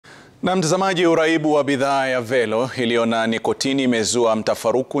Na mtazamaji, uraibu wa bidhaa ya velo iliyo na nikotini imezua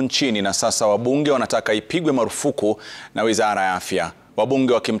mtafaruku nchini, na sasa wabunge wanataka ipigwe marufuku na wizara ya afya.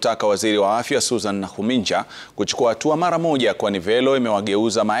 Wabunge wakimtaka waziri wa afya Susan Nakhumicha kuchukua hatua mara moja, kwani velo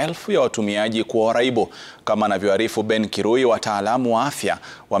imewageuza maelfu ya watumiaji kuwa waraibu. Kama anavyoarifu Ben Kirui, wataalamu wa afya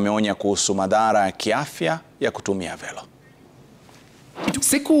wameonya kuhusu madhara ya kiafya ya kutumia velo.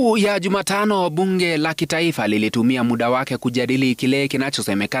 Siku ya Jumatano, bunge la kitaifa lilitumia muda wake kujadili kile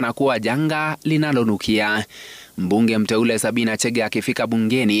kinachosemekana kuwa janga linalonukia. Mbunge mteule Sabina Chege akifika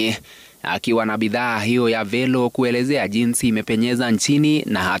bungeni akiwa na bidhaa hiyo ya velo kuelezea jinsi imepenyeza nchini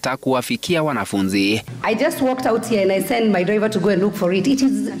na hata kuwafikia wanafunzi. I just walked out here and I sent my driver to go and look for it. It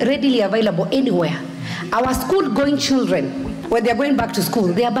is readily available anywhere. Our school going children, when they are going back to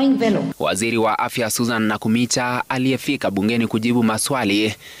school, they are buying velo. Waziri wa afya Susan Nakhumicha aliyefika bungeni kujibu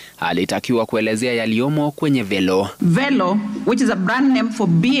maswali alitakiwa kuelezea yaliyomo kwenye velo. Velo, which is a brand name for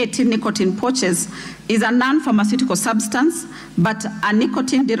BAT nicotine pouches, is a non-pharmaceutical substance but a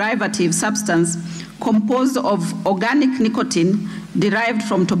nicotine derivative substance composed of organic nicotine derived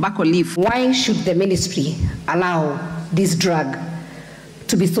from tobacco leaf. Why should the ministry allow this drug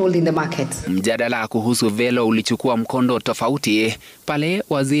to be sold in the market? Mjadala kuhusu velo ulichukua mkondo tofauti pale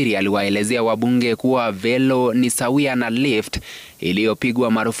waziri aliwaelezea wabunge kuwa velo ni sawia na lift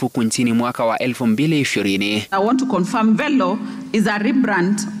iliyopigwa marufuku nchini mwaka wa 2020. I want to confirm velo is a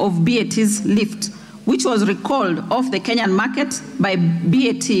rebrand of BAT's lift, which was recalled off the Kenyan market by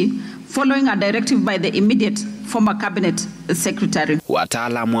BAT following a directive by the immediate former cabinet secretary.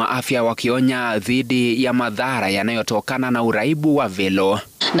 Wataalamu wa afya wakionya dhidi ya madhara yanayotokana na uraibu wa velo.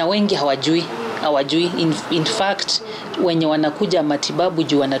 Na wengi hawajui. In fact, wenye wanakuja matibabu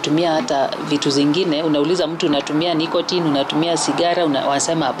juu wanatumia hata vitu zingine, unauliza mtu unatumia nikotini, unatumia sigara,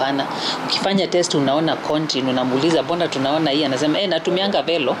 wanasema hapana. Ukifanya test unaona contin, unamuuliza mbona tunaona hii, anasema natumianga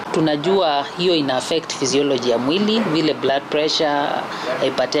velo. Tunajua hiyo ina affect physiology ya mwili, vile blood pressure,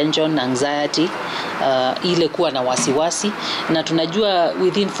 hypertension, anxiety, ile kuwa na wasiwasi, na tunajua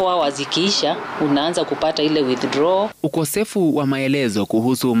within 4 hours ikiisha unaanza kupata ile withdrawal. Ukosefu wa maelezo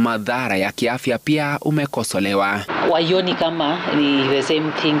kuhusu madhara ya kiafya pia umekosolewa. Waioni kama ni the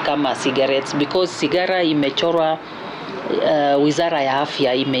same thing kama cigarettes, because sigara imechorwa wizara ya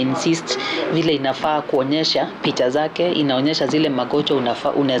afya imeinsist vile inafaa kuonyesha picha zake, inaonyesha zile magonjwa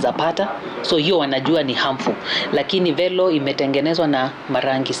unaweza pata, so hiyo wanajua ni harmful. Lakini velo imetengenezwa na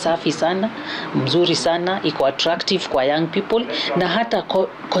marangi safi sana, mzuri sana, iko attractive kwa young people, na hata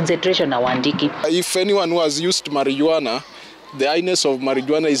concentration na waandiki. If anyone who has used marijuana, the highness of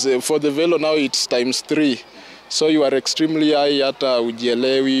marijuana is for the velo now it's ×3. So you are extremely high, hata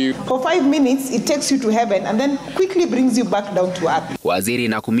ujielewi. For 5 minutes it takes you to heaven and then quickly brings you back down to earth. Waziri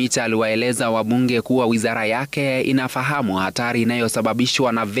Nakhumicha aliwaeleza wabunge kuwa wizara yake inafahamu hatari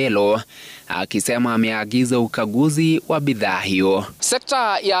inayosababishwa na velo, akisema ameagiza ukaguzi wa bidhaa hiyo.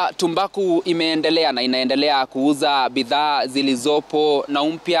 Sekta ya tumbaku imeendelea na inaendelea kuuza bidhaa zilizopo na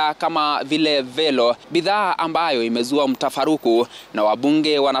mpya kama vile velo, bidhaa ambayo imezua mtafaruku, na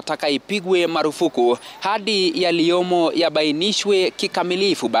wabunge wanataka ipigwe marufuku hadi yaliyomo yabainishwe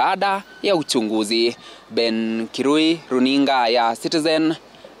kikamilifu baada ya uchunguzi. Ben Kirui, runinga ya Citizen,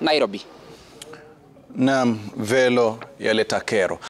 Nairobi. Naam, velo yaleta kero.